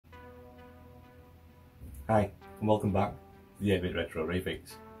Hi and welcome back to the 8-Bit Retro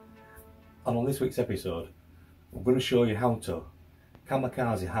Refix. And on this week's episode I'm going to show you how to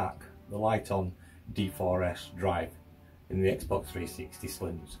Kamikaze hack the LiteOn DG-16D4S drive in the Xbox 360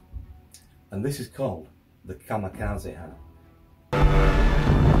 Slims. And this is called the Kamikaze hack.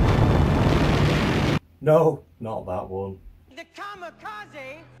 No, not that one. The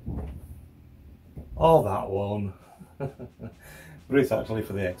Kamikaze? Oh, that one. But it's actually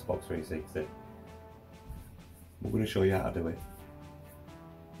for the Xbox 360. We're going to show you how to do it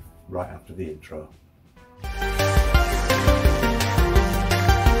right after the intro.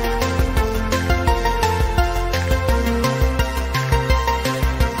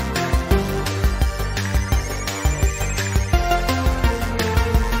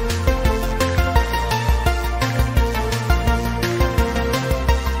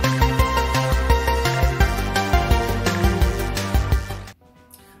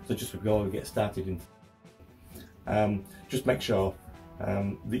 So just before we get started, just make sure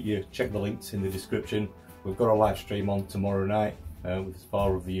that you check the links in the description. We've got a live stream on tomorrow night with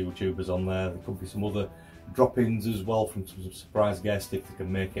 4 of the YouTubers on there. There could be some other drop-ins as well from some surprise guests if they can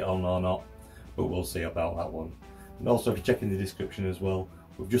make it on or not, but we'll see about that one. And also, if you check in the description as well,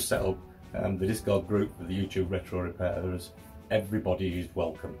 we've just set up the Discord group for the YouTube Retro Repairers. Everybody is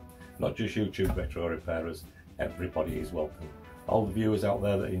welcome, not just YouTube Retro Repairers, everybody is welcome. All the viewers out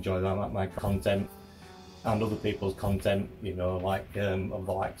there that enjoy my content and other people's content, you know, like of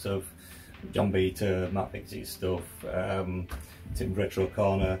the likes of John Beater, MXIC stuff, Tim Retro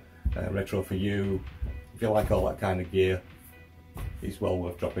Corner, Retro for You. If you like all that kind of gear, it's well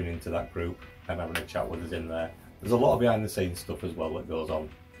worth dropping into that group and having a chat with us in there. There's a lot of behind the scenes stuff as well that goes on.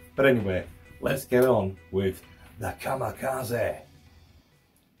 But anyway, let's get on with the Kamikaze.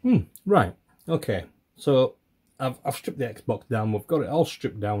 Right, okay, so I've stripped the Xbox down. We've got it all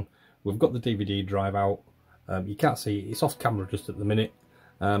stripped down. We've got the DVD drive out. You can't see it, it's off camera just at the minute,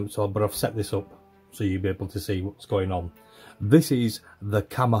 but I've set this up so you'll be able to see what's going on. This is the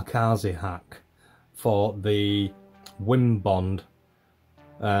Kamikaze hack for the Winbond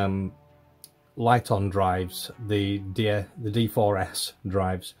LiteOn drives, the D4S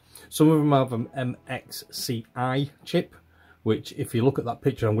drives. Some of them have an MXIC chip, which if you look at that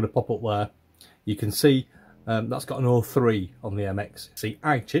picture I'm going to pop up there, you can see that's got an 03 on the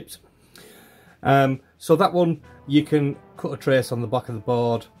MXIC chips. So that one, you can cut a trace on the back of the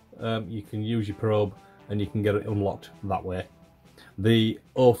board, you can use your probe and you can get it unlocked that way. The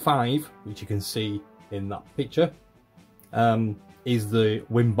 05, which you can see in that picture, is the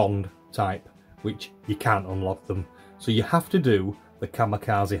Winbond type, which you can't unlock them. So you have to do the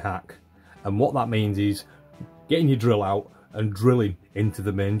Kamikaze hack. And what that means is getting your drill out and drilling into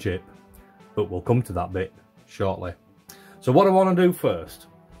the main chip. But we'll come to that bit shortly. So what I want to do first,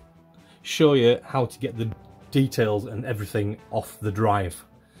 show you how to get the details and everything off the drive.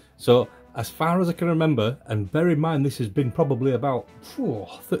 So as far as I can remember, and bear in mind this has been probably about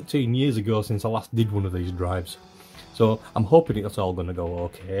 13 years ago since I last did one of these drives, so I'm hoping it's all going to go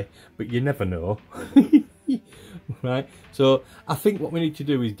okay, but you never know. Right, so I think what we need to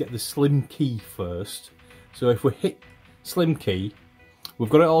do is get the slim key first. So if we hit slim key, we've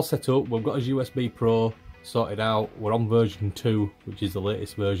got it all set up, we've got a USB Pro sorted out, we're on version 2, which is the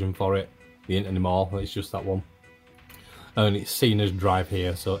latest version for it. There ain't anymore, it's just that one. And it's seen as drive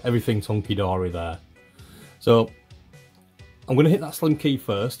here, so everything's hunky-dory there. So I'm going to hit that slim key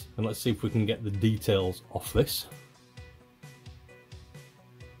first, and let's see if we can get the details off this.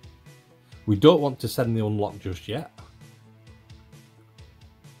 We don't want to send the unlock just yet.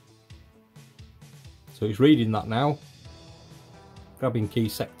 So it's reading that now. Grabbing key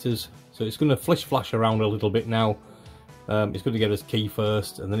sectors. So it's going to flash around a little bit now. It's going to get us key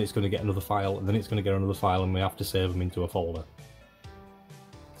first, and then it's going to get another file, and then it's going to get another file, and we have to save them into a folder.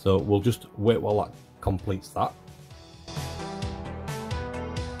 So we'll just wait while that completes that.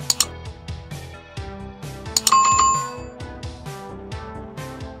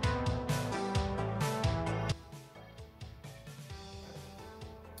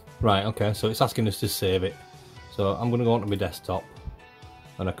 Right, okay, so it's asking us to save it. So I'm going to go onto my desktop,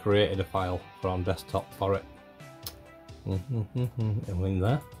 and I created a file on desktop for it. And we're in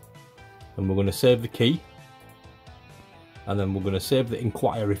there, and we're going to save the key, and then we're going to save the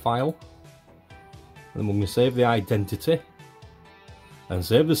inquiry file, and then we're going to save the identity and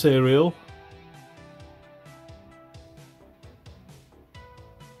save the serial,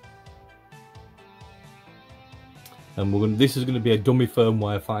 and this is going to be a dummy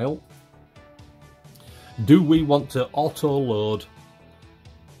firmware file. Do we want to auto load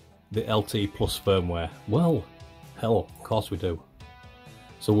the LT Plus firmware? Well, hell, of course we do.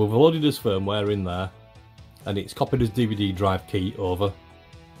 So we've loaded this firmware in there, and it's copied his DVD drive key over,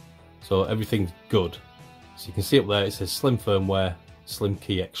 so everything's good. So you can see up there it says slim firmware, slim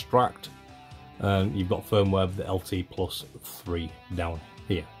key extract, and you've got firmware of the LT plus 3 down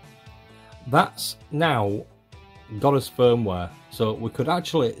here. That's now got us firmware, so we could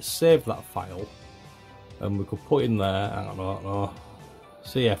actually save that file and we could put in there, I don't know,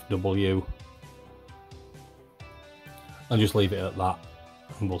 CFW, and just leave it at that,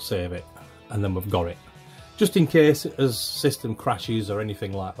 and we'll save it, and then we've got it. Just in case as system crashes or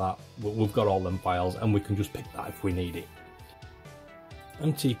anything like that, we've got all them files and we can just pick that if we need it.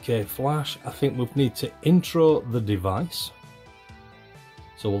 MTK flash, I think we need to intro the device.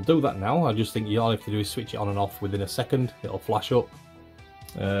 So we'll do that now. I just think all you have to do is switch it on and off within a second. It'll flash up,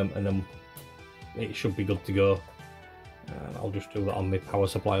 and then it should be good to go. And I'll just do that on my power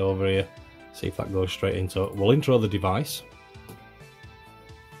supply over here. See if that goes straight into it. We'll intro the device.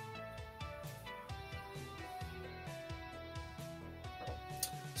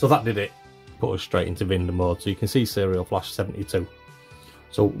 So that did it. Put us straight into vendor mode. So you can see serial flash 72.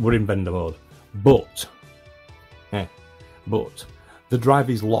 So we're in vendor mode. But the drive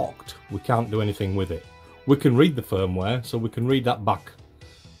is locked. We can't do anything with it. We can read the firmware, so we can read that back.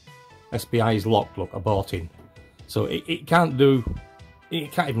 SPI is locked, look, aborting. So it can't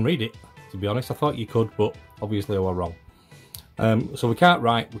even read it, to be honest. I thought you could, but obviously I was wrong. So we can't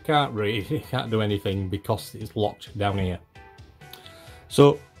write, we can't read, we can't do anything because it's locked down here.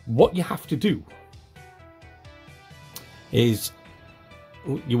 So what you have to do is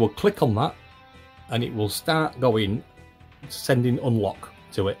you will click on that and it will start going, sending unlock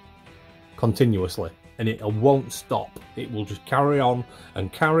to it continuously, and it won't stop. It will just carry on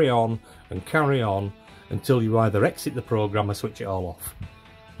and carry on and carry on until you either exit the program or switch it all off.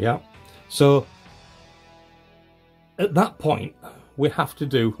 Yeah, so at that point we have to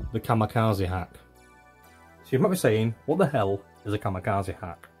do the Kamikaze hack. So you might be saying, what the hell is a Kamikaze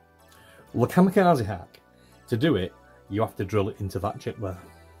hack? Well, the Kamikaze hack, to do it you have to drill it into that chip there.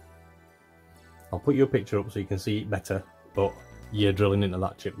 I'll put you a picture up so you can see it better, but you're drilling into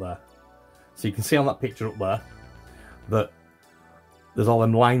that chip there. So you can see on that picture up there that there's all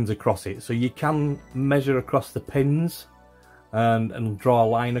them lines across it, so you can measure across the pins and draw a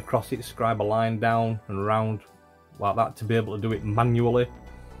line across it, scribe a line down and around like that to be able to do it manually.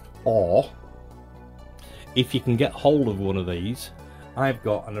 Or if you can get hold of one of these, I've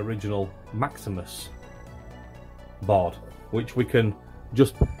got an original Maximus board which we can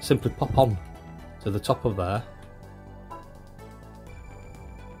just simply pop on to the top of there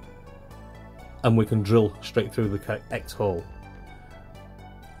and we can drill straight through the X hole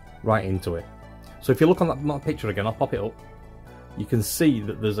right into it. So if you look on that picture again, I'll pop it up, you can see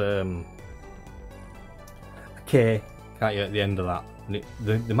that there's a K, can't you, at the end of that, and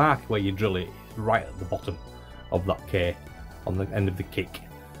the mark where you drill it is right at the bottom of that K, on the end of the kick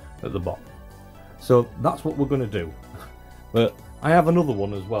at the bottom. So that's what we're going to do. But I have another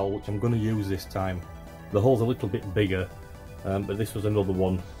one as well which I'm going to use this time. The hole's a little bit bigger, but this was another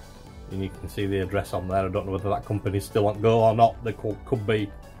one, and you can see the address on there. I don't know whether that company's still on go or not. They could be,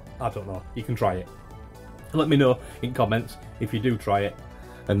 I don't know. You can try it. Let me know in comments if you do try it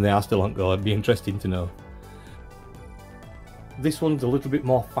and they are still on go. It'd be interesting to know. This one's a little bit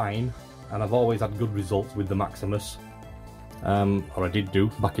more fine, and I've always had good results with the Maximus, or I did do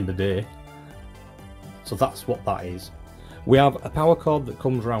back in the day. So that's what that is. We have a power cord that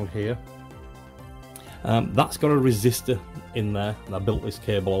comes around here. That's got a resistor in there, and I built this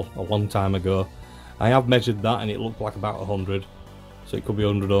cable a long time ago. I have measured that and it looked like about 100, so it could be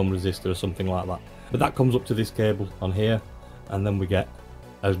 100 ohm resistor or something like that. But that comes up to this cable on here, and then we get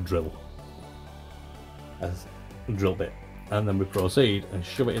a drill bit, and then we proceed and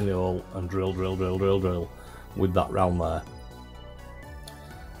shove it in the hole and drill with that round there.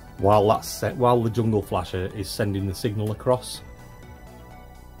 While that's set, while the jungle flasher is sending the signal across,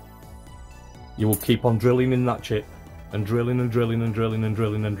 you will keep on drilling in that chip and drilling and drilling and drilling and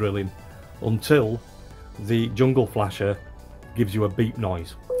drilling and drilling until the jungle flasher gives you a beep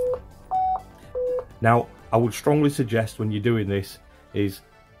noise. Now, I would strongly suggest when you're doing this is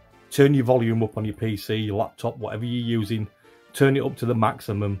turn your volume up on your PC, your laptop, whatever you're using, turn it up to the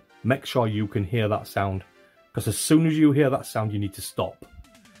maximum, make sure you can hear that sound, because as soon as you hear that sound you need to stop.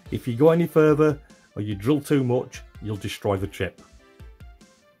 If you go any further or you drill too much, you'll destroy the chip.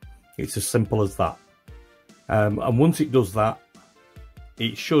 It's as simple as that. And once it does that,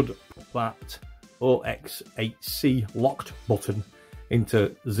 it should put that OX8C locked button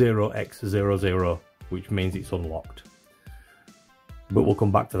into 0x00, which means it's unlocked. But we'll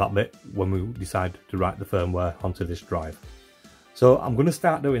come back to that bit when we decide to write the firmware onto this drive. So I'm going to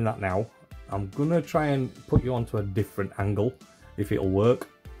start doing that now. I'm gonna try and put you onto a different angle if it'll work,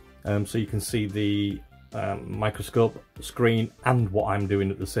 so you can see the microscope screen and what I'm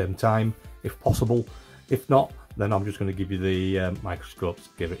doing at the same time, if possible. If not, then I'm just going to give you the microscope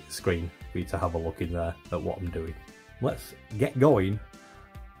screen for you to have a look in there at what I'm doing. Let's get going,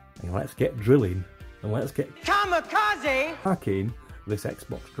 and let's get drilling, and let's get Kamikaze! hacking this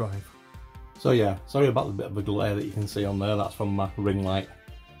Xbox drive. So yeah, sorry about the bit of a glare that you can see on there, that's from my ring light.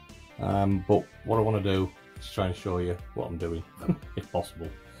 But what I want to do is try and show you what I'm doing, if possible.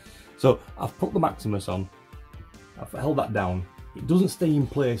 So I've put the Maximus on, I've held that down. It doesn't stay in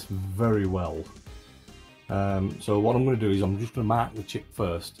place very well. So what I'm going to do is I'm just going to mark the chip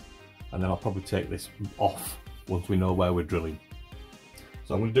first, and then I'll probably take this off once we know where we're drilling.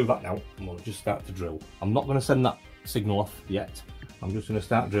 So I'm going to do that now. I'm going to just start to drill. I'm not going to send that signal off yet. I'm just going to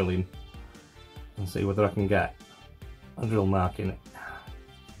start drilling and see whether I can get a drill mark in it.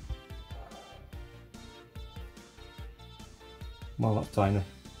 Well, that's tiny.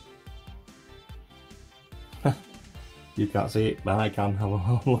 You can't see it, but I can.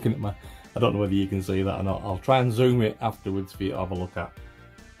 I'm looking at my... I don't know whether you can see that or not. I'll try and zoom it afterwards for you to have a look at.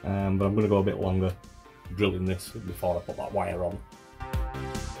 But I'm going to go a bit longer drilling this before I put that wire on.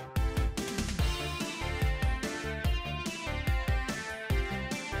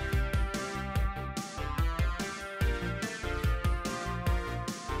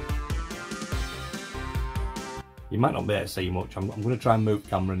 You might not be able to see much. I'm going to try and move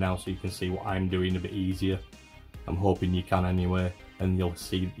camera now so you can see what I'm doing a bit easier. I'm hoping you can anyway, and you'll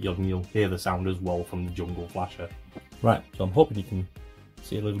hear the sound as well from the jungle flasher. Right, so I'm hoping you can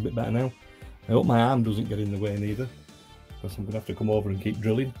see a little bit better now. I hope my arm doesn't get in the way neither, because I'm going to have to come over and keep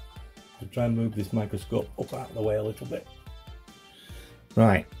drilling. I'll try and move this microscope up out of the way a little bit.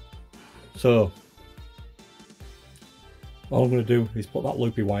 Right, so all I'm going to do is put that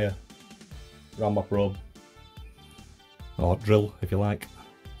loopy wire around my probe, or drill if you like,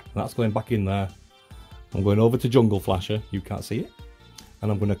 and that's going back in there. I'm going over to Jungle Flasher, you can't see it,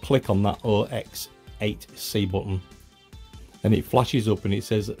 and I'm going to click on that OX8C button, and it flashes up and it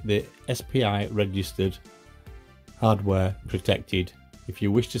says the SPI registered, hardware protected. If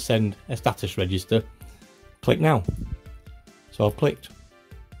you wish to send a status register, click now. So I've clicked,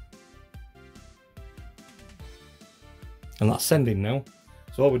 and that's sending now.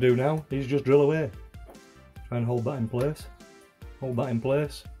 So all we do now is just drill away. Try and hold that in place. Hold that in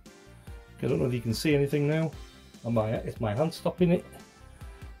place. I don't know if you can see anything now. Is my hand stopping it?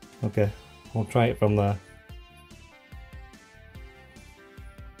 Okay, I'll try it from there.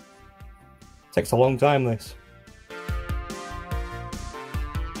 Takes a long time, this.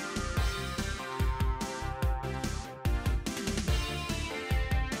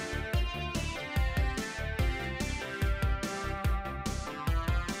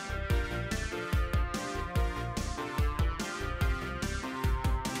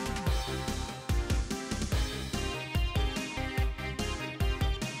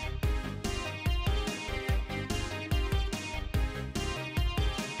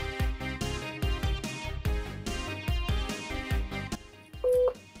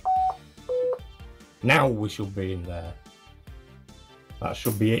 Now we should be in there. That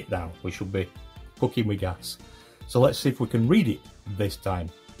should be it now. We should be cooking with gas. So let's see if we can read it this time.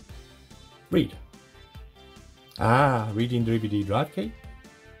 Read. Ah, reading DVD drive key.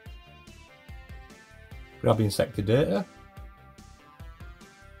 Grabbing sector data.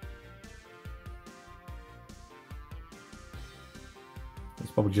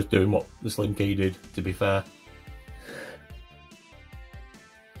 It's probably just doing what the slim key did, to be fair.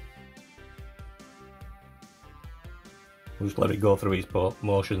 We'll just let it go through its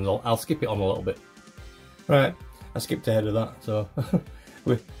motions. I'll skip it on a little bit. Right, I skipped ahead of that, so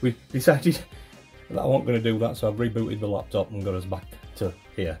we decided that I wasn't going to do that, so I've rebooted the laptop and got us back to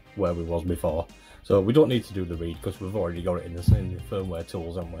here, where we was before. So we don't need to do the read, because we've already got it in the firmware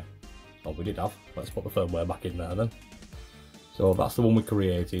tools, haven't we? Oh, we did have. Let's put the firmware back in there then. So that's the one we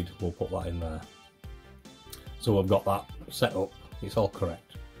created, we'll put that in there. So we've got that set up, it's all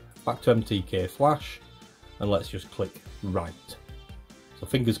correct. Back to MTK flash, and let's just click right. So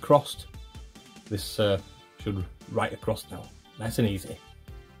fingers crossed, this should write across now, nice and easy.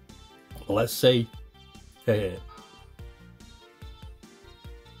 Let's see.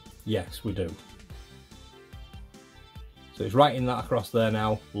 Yes, we do. So it's writing that across there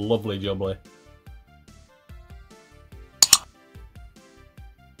now, lovely jubbly.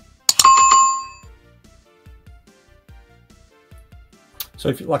 So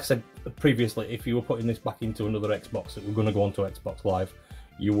if, like I said previously, if you were putting this back into another Xbox that we're going to go onto Xbox Live,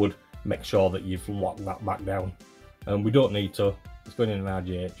 you would make sure that you've locked that back down. And we don't need to, it's going in an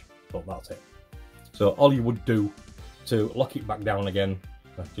RGH. but that's it. So all you would do to lock it back down again,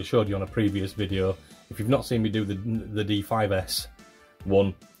 I just showed you on a previous video. If you've not seen me do the D5S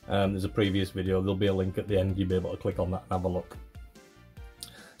one, there's a previous video, there'll be a link at the end, you'll be able to click on that and have a look.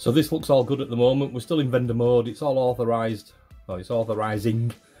 So this looks all good at the moment, we're still in vendor mode, it's all authorised, or it's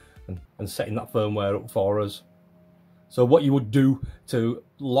authorising and setting that firmware up for us. So what you would do to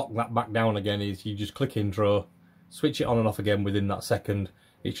lock that back down again is you just click intro, switch it on and off again within that second,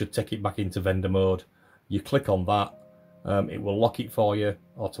 it should take it back into vendor mode. You click on that, it will lock it for you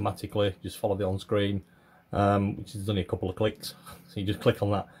automatically, just follow the on screen, which is only a couple of clicks. So you just click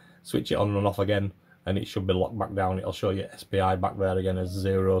on that, switch it on and off again, and it should be locked back down. It'll show you SPI back there again as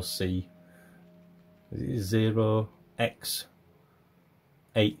 0C,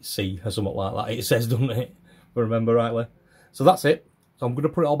 0X8C or something like that. It says, doesn't it? If I remember rightly. So that's it. So I'm going to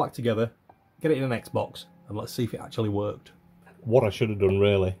put it all back together, get it in an Xbox, and let's see if it actually worked. What I should have done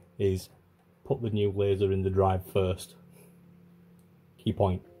really is put the new laser in the drive first. Key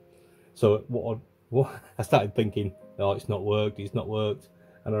point. So what I started thinking, oh, it's not worked,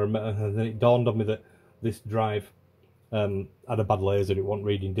 and I remember, and then it dawned on me that this drive had a bad laser, it wasn't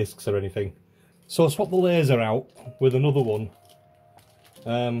reading discs or anything. So I swapped the laser out with another one.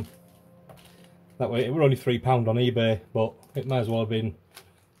 That way it were only £3 on eBay, but it might as well have been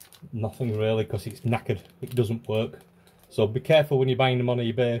nothing really because it's knackered, it doesn't work. So be careful when you're buying them on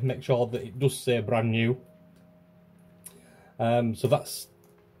eBay, make sure that it does say brand new. So that's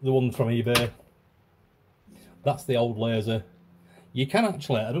the one from eBay. That's the old laser. You can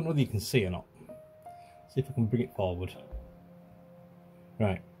actually, I don't know whether you can see or not. See if I can bring it forward.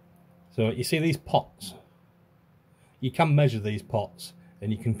 Right, so you see these pots? You can measure these pots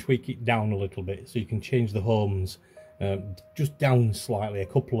and you can tweak it down a little bit, so you can change the ohms just down slightly, a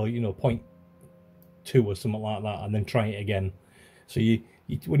couple of, 0.2 or something like that, and then try it again. So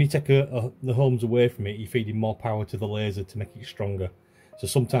when you take the ohms away from it, you're feeding more power to the laser to make it stronger. So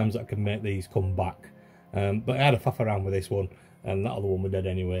sometimes that can make these come back. But I had a faff around with this one, and that other one was dead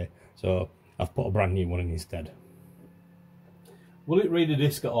anyway, so I've put a brand new one in instead. Will it read a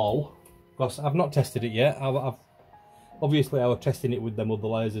disc at all? Because I've not tested it yet. Obviously I was testing it with them other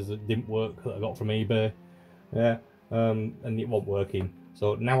lasers that didn't work that I got from eBay, yeah, and it wasn't working.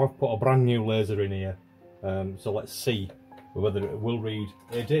 So now I've put a brand new laser in here, so let's see whether it will read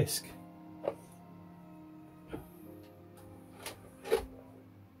a disc.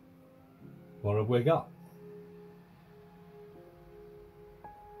 What have we got?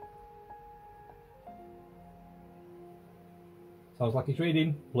 Sounds like it's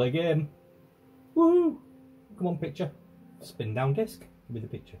reading. Play game. Woohoo! Come on, picture. Spin down disc. Give me the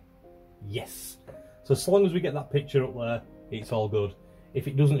picture. Yes! So as long as we get that picture up there, it's all good. If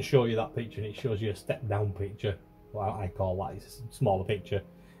it doesn't show you that picture and it shows you a step down picture, well, I call that, it's a smaller picture,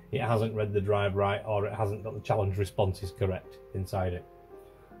 it hasn't read the drive right, or it hasn't got the challenge responses correct inside it.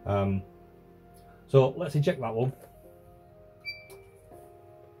 So let's eject that one.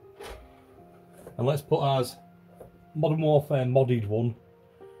 And let's put ours Modern Warfare modded one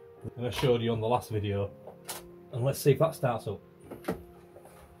that I showed you on the last video, and let's see if that starts up.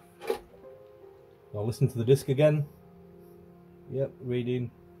 I'll listen to the disc again. Yep, reading,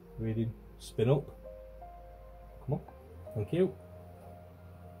 spin up. Come on, thank you.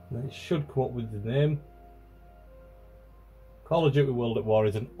 And it should come up with the name. Call of Duty World at War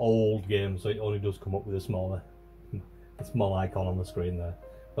is an old game, so it only does come up with a small icon on the screen there.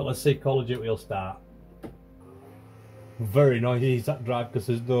 But let's see if Call of Duty will start. Very noisy is that drive because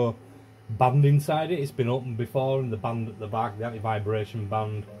there's no band inside it. It's been opened before, and the band at the back, the anti-vibration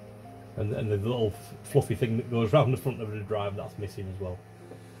band, and the little fluffy thing that goes around the front of the drive, that's missing as well.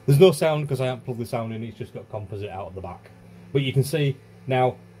 There's no sound because I haven't plugged the sound in, it's just got composite out of the back. But you can see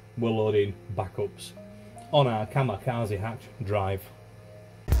now we're loading backups on our Kamikaze hatch drive.